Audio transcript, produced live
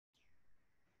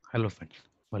Hello friends,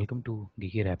 welcome to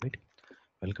Geeky Rapid.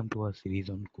 Welcome to our series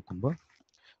on Cucumber.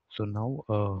 So now,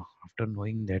 after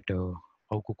knowing that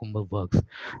how Cucumber works,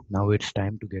 now it's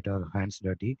time to get our hands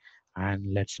dirty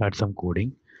and let's start some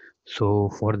coding. So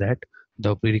for that,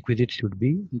 the prerequisite should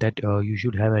be that you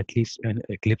should have at least an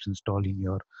Eclipse installed in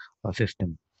your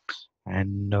system.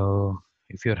 And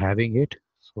if you're having it,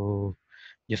 so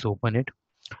just open it.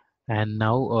 And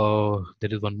now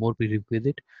there is one more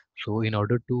prerequisite. So in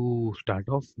order to start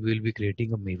off, we will be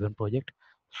creating a Maven project.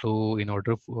 So in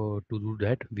order to do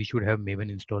that, we should have Maven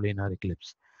installed in our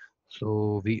Eclipse.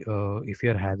 So if we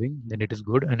are having, then it is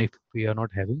good. And if we are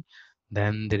not having,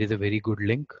 then there is a very good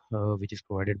link which is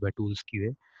provided by Tools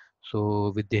QA.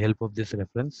 So with the help of this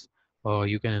reference,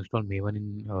 you can install Maven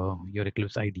in your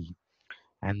Eclipse IDE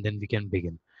and then we can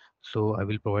begin. So I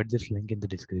will provide this link in the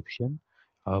description.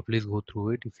 Please go through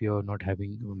it if you are not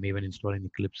having Maven installed in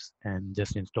Eclipse and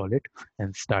just install it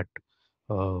and start.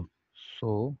 Uh,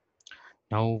 so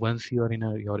now once you are in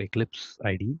your Eclipse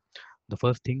ID, the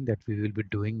first thing that we will be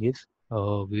doing is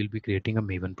we will be creating a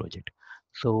Maven project.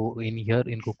 So in here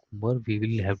in Cucumber, we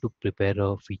will have to prepare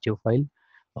a feature file,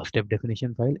 a step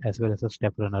definition file, as well as a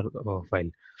step runner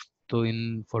file. So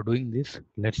in for doing this,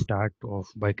 let's start off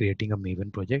by creating a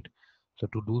Maven project. So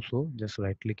to do so, just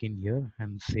right click in here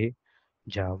and say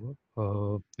Java.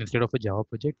 Instead of a Java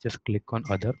project, just click on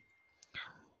other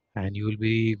and you will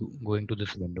be going to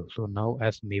this window. So now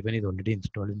as Maven is already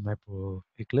installed in my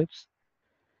Eclipse,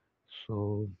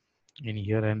 so in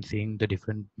here I'm seeing the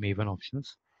different Maven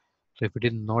options. So if it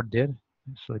is not there,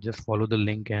 so just follow the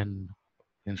link and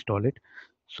install it.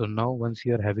 So now once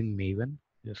you are having Maven,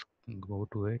 just go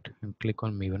to it and click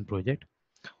on Maven project.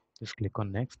 Just click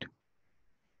on next.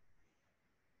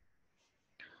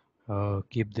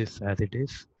 Keep this as it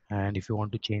is, and if you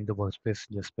want to change the workspace,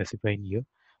 just specify in here.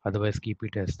 Otherwise, keep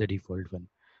it as the default one.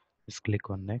 Just click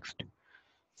on next,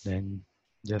 then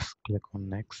just click on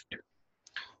next,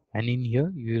 and in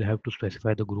here you will have to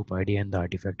specify the group ID and the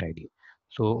artifact ID.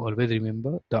 So always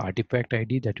remember the artifact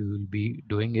ID that you will be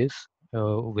doing is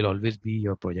will always be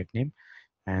your project name,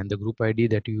 and the group ID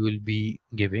that you will be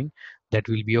giving, that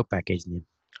will be your package name.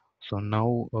 So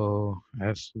now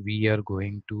as we are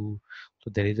going to,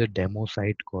 so there is a demo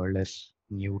site called as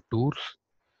new tours.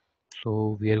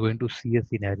 So we are going to see a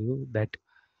scenario that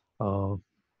uh,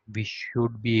 we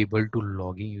should be able to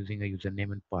log in using a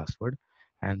username and password.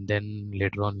 And then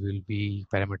later on we'll be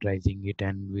parameterizing it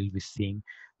and we'll be seeing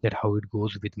that how it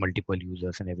goes with multiple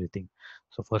users and everything.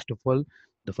 So first of all,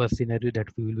 the first scenario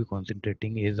that we will be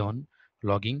concentrating is on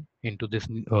logging into this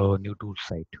new tool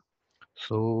site.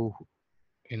 So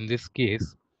in this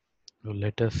case,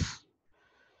 let us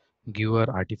give our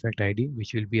artifact ID,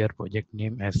 which will be our project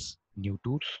name as new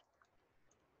tools.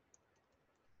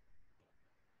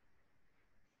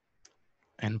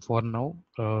 And for now,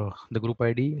 the group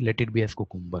ID, let it be as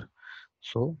Cucumber.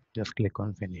 So just click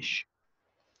on finish.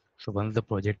 So once the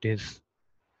project is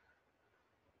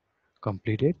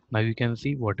completed, now you can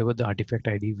see whatever the artifact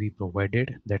ID we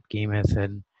provided that came as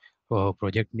an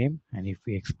project name. And if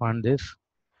we expand this,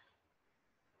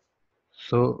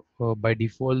 so by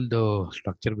default, the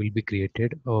structure will be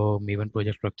created. Maven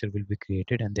project structure will be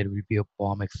created, and there will be a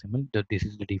POM XML. That this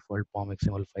is the default POM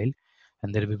XML file,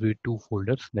 and there will be two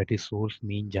folders, that is source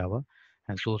main Java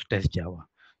and source test Java.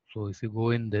 So if you go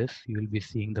in this, you will be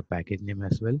seeing the package name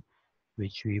as well,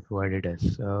 which we provided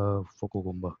as for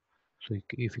Cucumber. So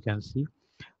if you can see,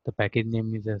 the package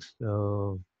name is as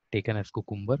taken as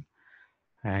Cucumber,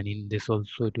 and in this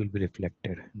also it will be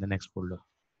reflected in the next folder.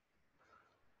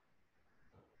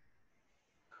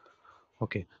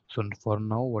 Okay, so for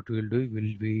now, what we'll do,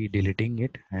 we'll be deleting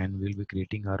it and we'll be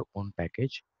creating our own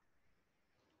package.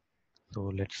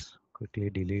 So let's quickly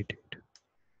delete it.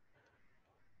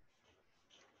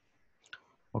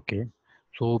 Okay,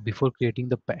 so before creating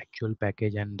the actual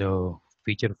package and the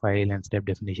feature file and step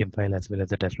definition file as well as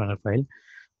the test runner file,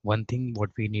 one thing what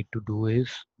we need to do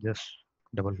is just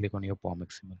double click on your POM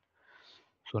XML.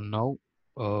 So now,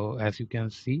 as you can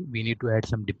see, we need to add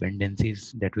some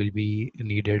dependencies that will be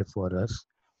needed for us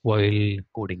while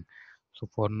coding. So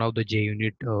for now, the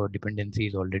JUnit dependency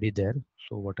is already there.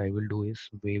 So what I will do is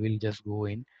we will just go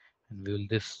in and we will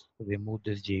just remove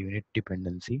this JUnit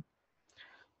dependency,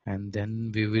 and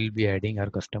then we will be adding our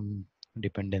custom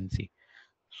dependency.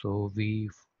 So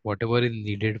whatever is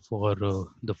needed for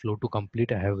the flow to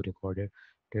complete, I have recorded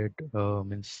it.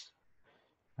 Means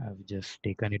I've just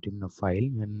taken it in a file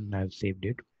and I've saved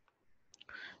it.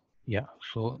 Yeah,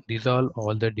 so these are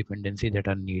all the dependency that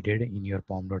are needed in your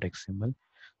pom.xml.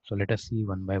 So let us see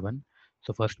one by one.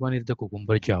 So first one is the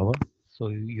Cucumber Java. So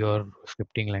your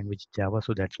scripting language Java,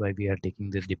 so that's why we are taking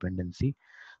this dependency.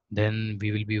 Then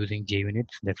we will be using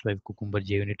JUnits. That's why Cucumber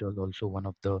JUnit is also one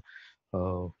of the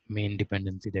main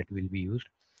dependency that will be used.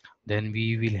 Then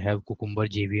we will have Cucumber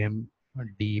JVM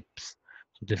deeps.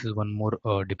 So this is one more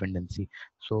dependency.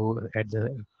 So at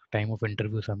the time of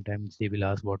interview, sometimes they will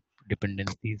ask what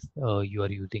dependencies you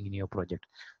are using in your project.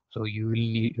 So you will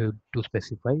need to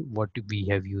specify what we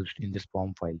have used in this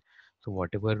form file. So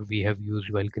whatever we have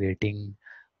used while creating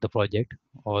the project,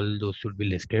 all those should be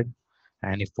listed,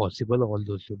 and if possible, all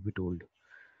those should be told.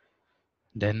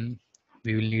 Then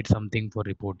we will need something for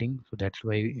reporting. So that's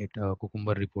why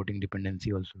Cucumber reporting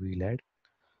dependency also we will add.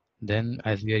 Then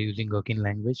as we are using Gherkin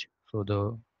language, so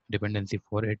the dependency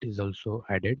for it is also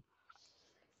added.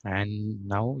 And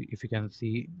now if you can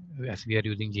see, as we are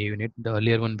using JUnit, the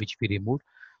earlier one which we removed,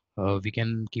 we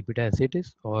can keep it as it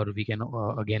is, or we can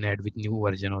again add with new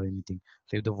version or anything.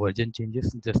 So if the version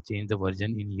changes, just change the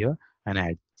version in here and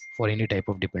add for any type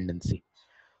of dependency.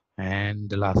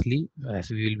 And lastly, as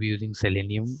we will be using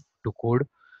Selenium to code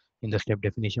in the step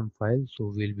definition file,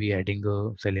 so we'll be adding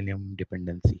a Selenium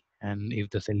dependency. And if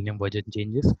the Selenium version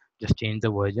changes, just change the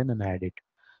version and add it.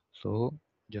 So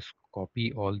just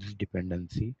copy all this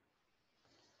dependency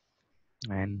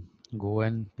and go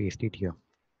and paste it here.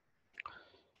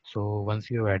 So once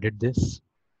you have added this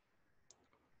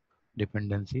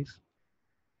dependencies,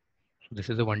 so this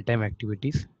is a one-time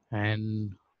activities,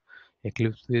 and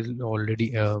Eclipse will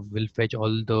already will fetch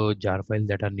all the jar files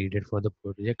that are needed for the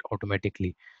project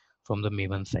automatically from the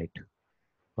Maven site.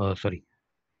 Sorry,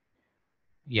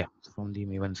 yeah, from the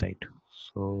Maven site.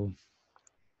 So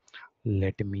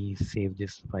let me save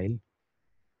this file,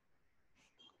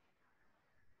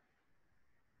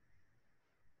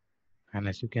 and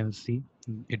as you can see,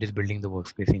 it is building the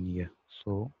workspace in here.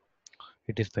 So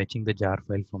it is fetching the jar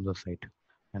file from the site.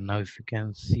 And now if you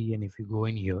can see, and if you go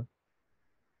in here,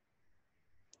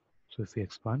 so if we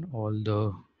expand all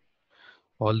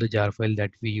the jar file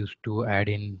that we used to add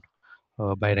in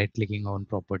by right clicking on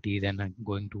properties and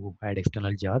going to add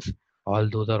external jars, all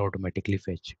those are automatically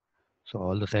fetched. So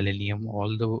all the Selenium,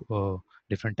 all the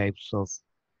different types of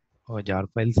jar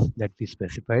files that we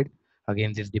specified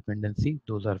against this dependency,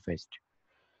 those are fetched.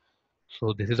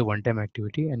 So this is a one-time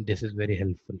activity, and this is very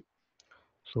helpful.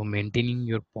 So maintaining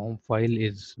your POM file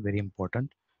is very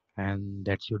important, and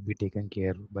that should be taken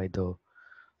care by the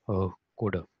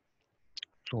coder.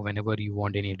 So whenever you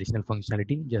want any additional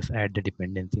functionality, just add the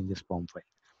dependency in this POM file.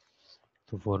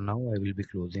 So for now, I will be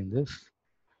closing this.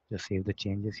 Just save the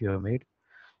changes you have made.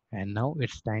 And now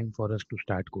it's time for us to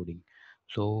start coding.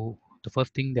 So the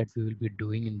first thing that we will be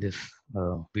doing in this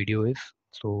video is,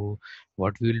 so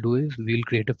what we will do is we will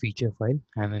create a feature file,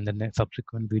 and in the next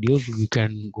subsequent videos we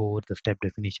can go over the step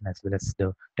definition as well as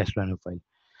the test runner file.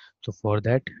 So for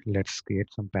that, let's create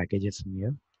some packages in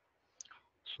here.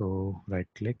 So right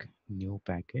click, new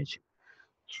package.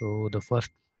 So the first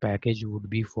package would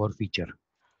be for feature.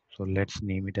 So let's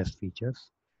name it as features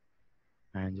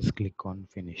and just click on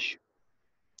finish.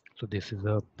 So this is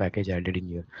a package added in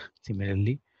here.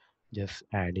 Similarly, just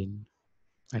add in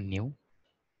a new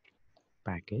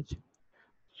package.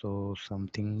 So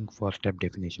something for step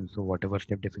definition. So whatever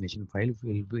step definition file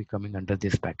will be coming under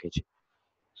this package.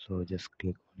 So just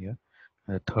click on here.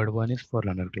 The third one is for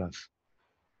runner class.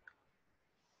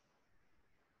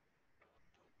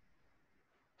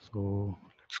 So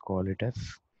let's call it as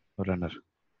runner.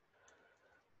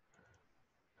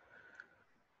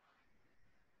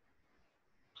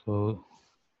 So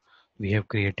we have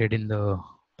created in the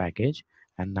package,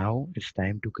 and now it's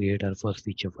time to create our first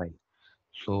feature file.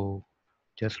 So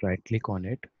just right click on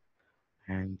it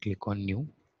and click on new,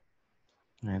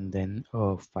 and then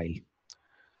file,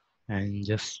 and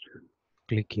just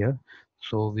click here.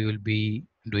 So we will be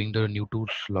doing the new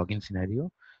tours login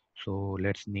scenario. So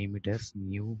let's name it as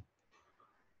new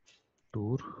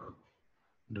tour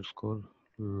underscore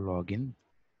login.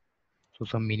 So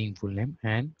some meaningful name,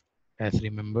 and as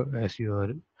remember, as you are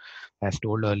as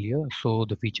told earlier, so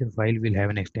the feature file will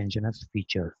have an extension as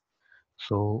feature.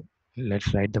 So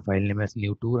let's write the file name as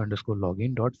new tour underscore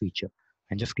login dot feature,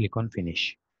 and just click on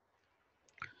finish.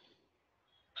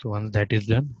 So once that is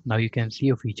done, now you can see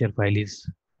a feature file is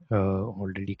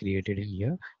already created in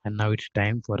here, and now it's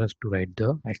time for us to write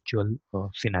the actual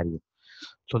scenario.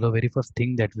 So the very first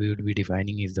thing that we would be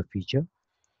defining is the feature.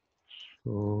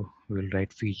 So we'll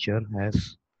write feature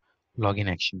as login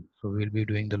action. So we'll be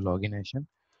doing the login action.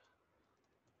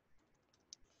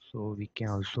 So we can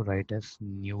also write as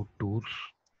new tours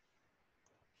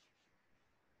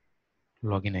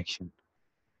login action.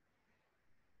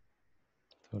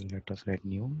 So let us write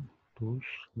new tours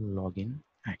login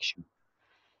action.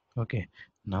 Okay.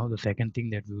 Now the second thing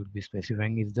that we would be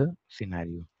specifying is the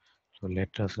scenario. So let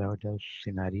us write a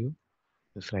scenario.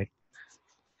 That's right.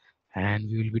 And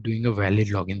we will be doing a valid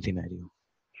login scenario.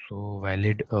 So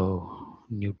valid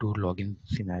new to login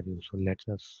scenario. So let's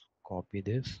just copy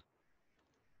this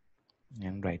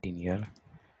and write in here.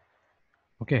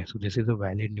 Okay, so this is a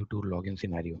valid new to login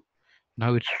scenario.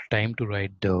 Now it's time to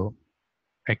write the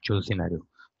actual scenario.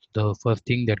 The first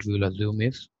thing that we will assume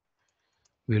is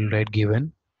we will write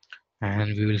given,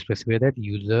 and we will specify that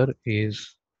user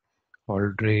is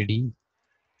already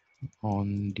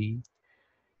on the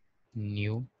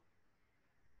new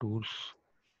tools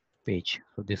page.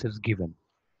 So this is given.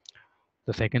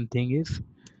 The second thing is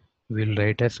we'll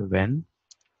write as when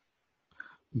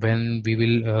we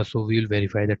will so we will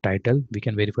verify the title. We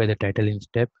can verify the title in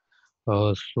step.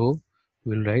 So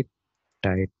we'll write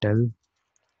title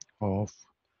of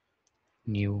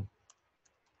new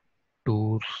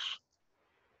tours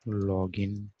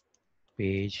login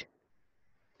page.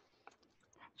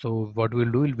 So what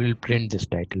we'll do, we'll print this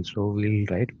title. So we'll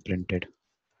write printed.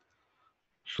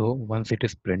 So once it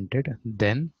is printed,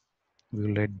 then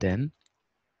we'll write then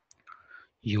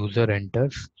user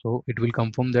enters. So it will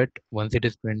confirm that once it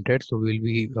is printed, so we'll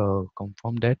be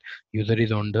confirm that user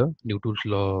is on the new tools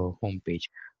home page.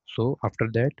 So after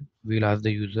that, we'll ask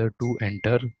the user to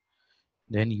enter.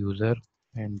 Then user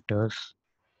enters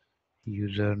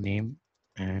username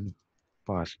and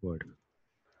password.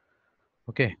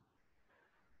 Okay.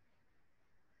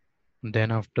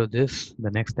 Then after this, the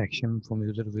next action from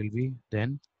user will be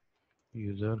then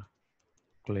user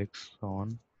clicks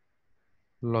on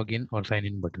login or sign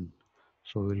in button.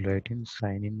 So we'll write in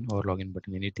sign in or login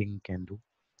button, anything can do.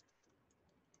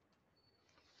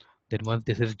 Then once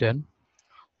this is done,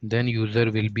 then user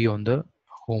will be on the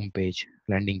home page,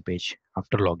 landing page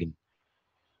after login.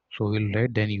 So we'll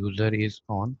write then user is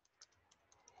on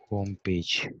home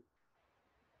page.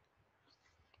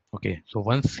 Okay, so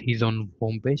once he's on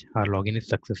home page, our login is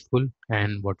successful,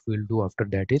 and what we'll do after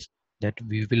that is that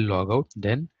we will log out.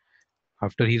 Then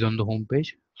after he's on the home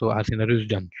page, so our scenario is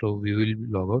done. So we will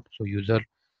log out. So user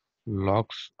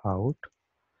logs out,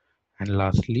 and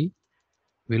lastly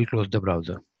we'll close the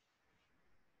browser.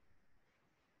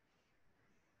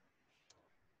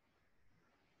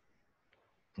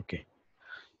 Okay.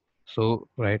 So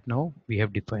right now we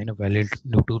have defined a valid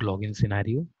new-to login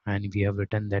scenario, and we have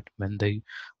written that when the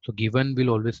so given will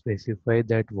always specify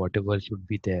that whatever should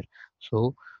be there.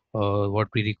 So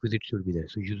what prerequisite should be there.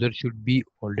 So user should be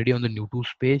already on the new tools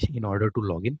page in order to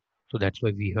log in. So that's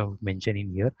why we have mentioned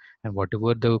in here, and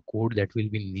whatever the code that will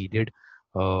be needed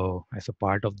as a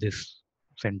part of this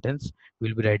sentence,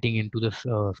 we'll be writing into the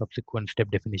subsequent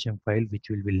step definition file, which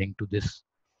will be linked to this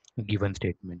given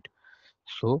statement.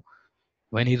 So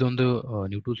when he's on the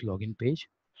new tools login page,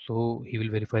 so he will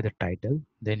verify the title,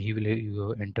 then he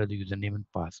will enter the username and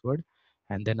password,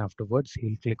 and then afterwards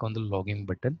he'll click on the login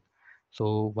button.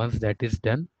 So once that is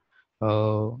done,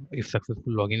 if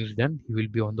successful login is done, he will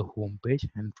be on the home page,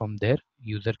 and from there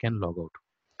user can log out,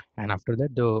 and after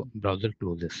that the browser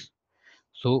closes.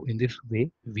 So in this way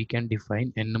we can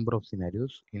define n number of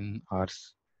scenarios in our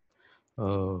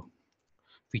uh,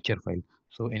 feature file.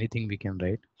 So anything we can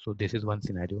write. So this is one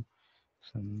scenario.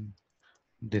 Some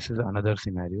This is another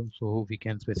scenario. So we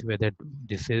can specify that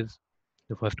this is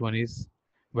the first one is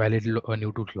valid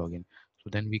new tool login. So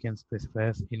then we can specify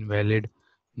as invalid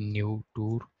new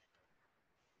tool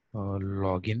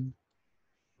login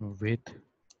with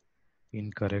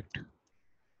incorrect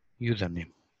username.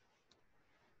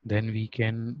 Then we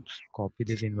can copy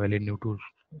this invalid new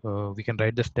tool. We can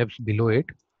write the steps below it.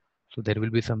 So there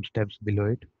will be some steps below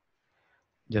it,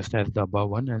 just as the above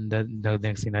one. And then the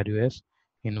next scenario is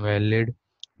invalid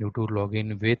new tool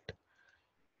login with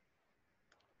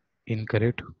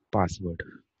incorrect password.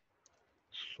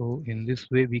 So in this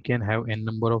way, we can have n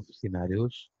number of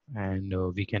scenarios, and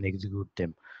we can execute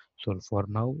them. So for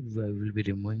now, we will be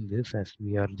removing this as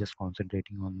we are just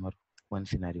concentrating on one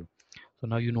scenario. So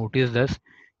now you notice that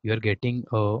you are getting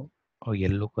a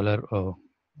yellow color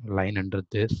line under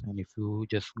this, and if you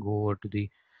just go over to the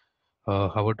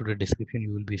hover to the description,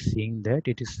 you will be seeing that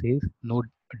it is says no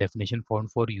definition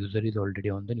found for user is already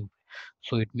on the new.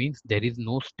 So it means there is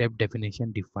no step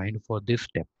definition defined for this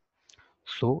step.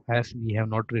 So as we have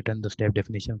not written the step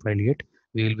definition file yet,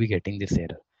 we will be getting this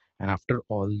error. And after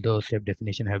all the step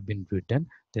definition have been written,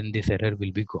 then this error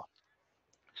will be gone.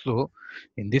 So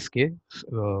in this case,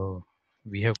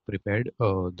 we have prepared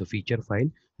the feature file,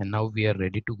 and now we are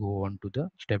ready to go on to the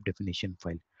step definition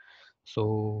file.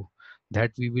 So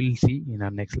that we will see in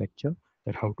our next lecture,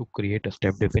 that how to create a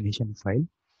step definition file.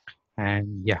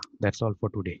 And yeah, that's all for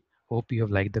today. Hope you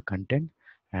have liked the content,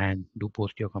 and do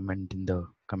post your comment in the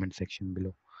comment section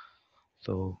below.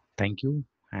 So Thank you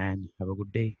and have a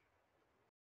good day.